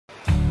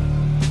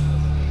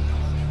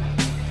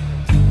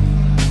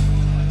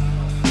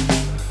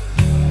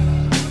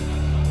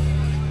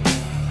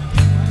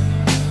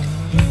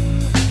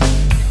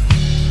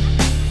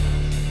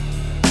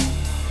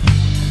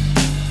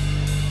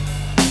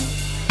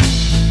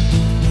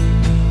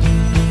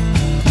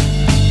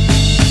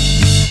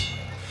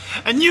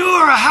And you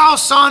were a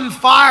house on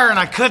fire, and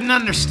I couldn't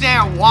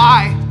understand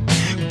why.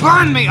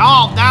 Burn me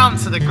all down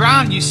to the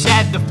ground, you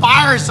said. The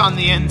fire's on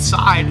the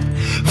inside.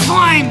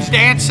 Flames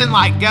dancing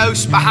like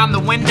ghosts behind the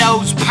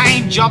windows,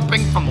 pain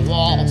jumping from the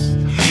walls.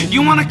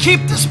 You want to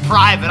keep this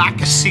private, I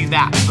can see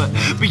that,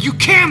 but you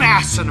can't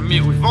ask it of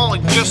me, we've only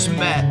just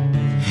met.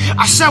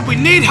 I said we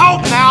need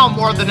hope now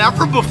more than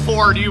ever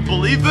before, do you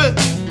believe it?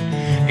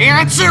 The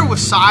answer was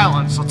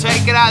silence, I'll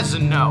take it as a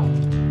no.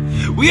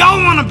 We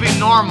all want to be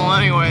normal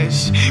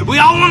anyways. We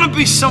all want to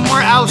be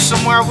somewhere else,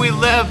 somewhere we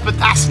live, but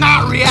that's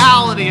not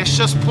reality, it's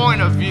just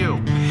point of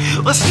view.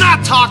 Let's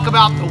not talk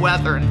about the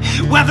weather and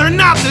whether or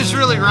not there's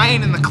really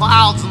rain in the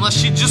clouds,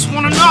 unless you just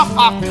want to know if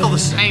I feel the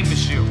same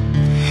as you.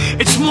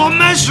 It's more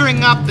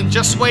measuring up than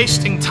just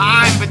wasting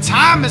time, but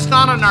time is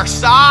not on our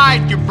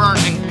side, you're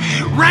burning.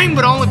 Rain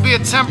would only be a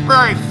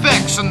temporary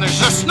fix, and there's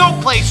just no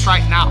place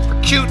right now for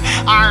cute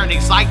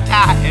ironies like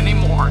that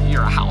anymore.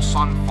 You're a house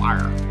on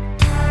fire.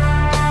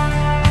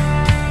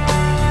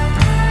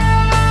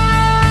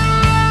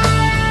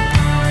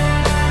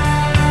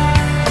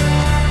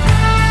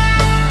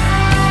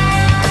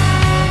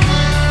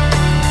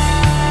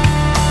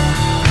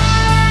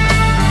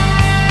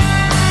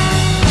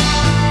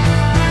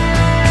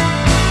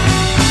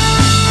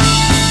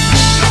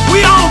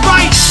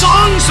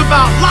 Songs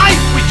about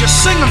life, we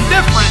just sing them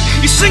different.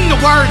 You sing the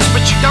words, but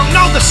you don't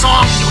know the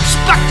song. You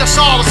expect us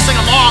all to sing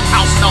along,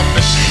 how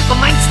selfish. The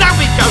lengths that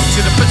we go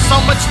to put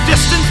so much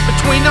distance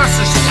between us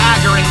is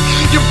staggering.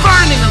 You're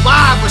burning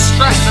alive with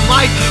stress and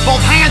light,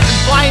 both hands in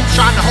flames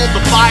trying to hold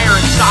the fire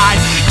inside.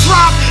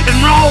 Drop and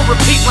roll,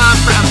 repeat line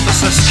for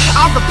emphasis.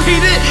 I'll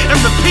repeat it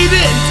until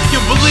you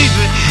believe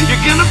it.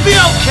 You're gonna be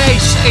okay,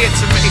 say it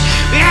to me.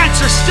 The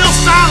answer's still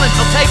silence,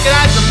 I'll take it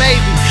as a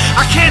maybe.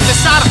 I can't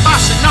decide if I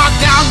should knock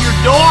down your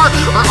door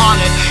or on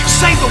it.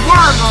 Say the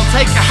word and I'll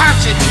take a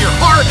hatchet to your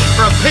heart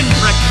or a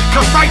pinprick.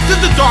 Come right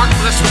through the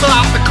darkness, pull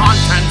out the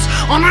contents.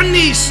 On our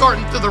knees,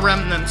 sorting through the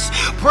remnants.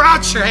 Pour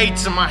out your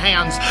hates in my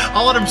hands.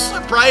 I'll let them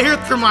slip right here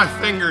through my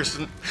fingers.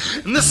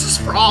 And this is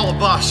for all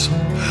of us.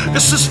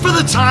 This is for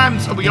the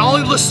times that we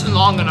only listen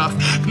long enough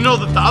to know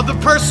that the other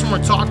person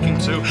we're talking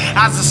to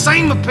has the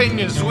same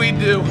opinion as we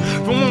do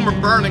from when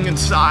we're burning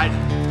inside.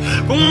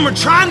 But when we're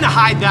trying to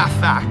hide that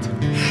fact,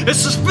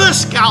 this is for the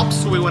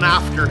scalps we went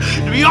after,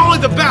 to be only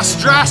the best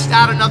dressed,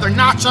 add another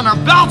notch on our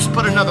belts,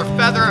 put another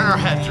feather in our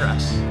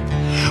headdress.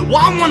 Well,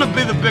 I want to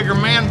be the bigger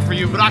man for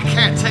you, but I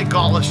can't take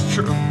all as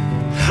true.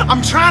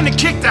 I'm trying to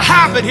kick the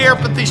habit here,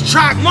 but these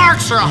track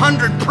marks are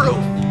 100 proof.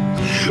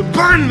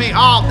 Burn me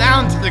all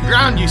down to the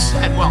ground, you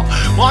said. Well,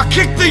 I'll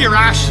kick through your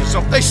ashes, so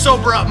if they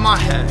sober up my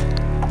head.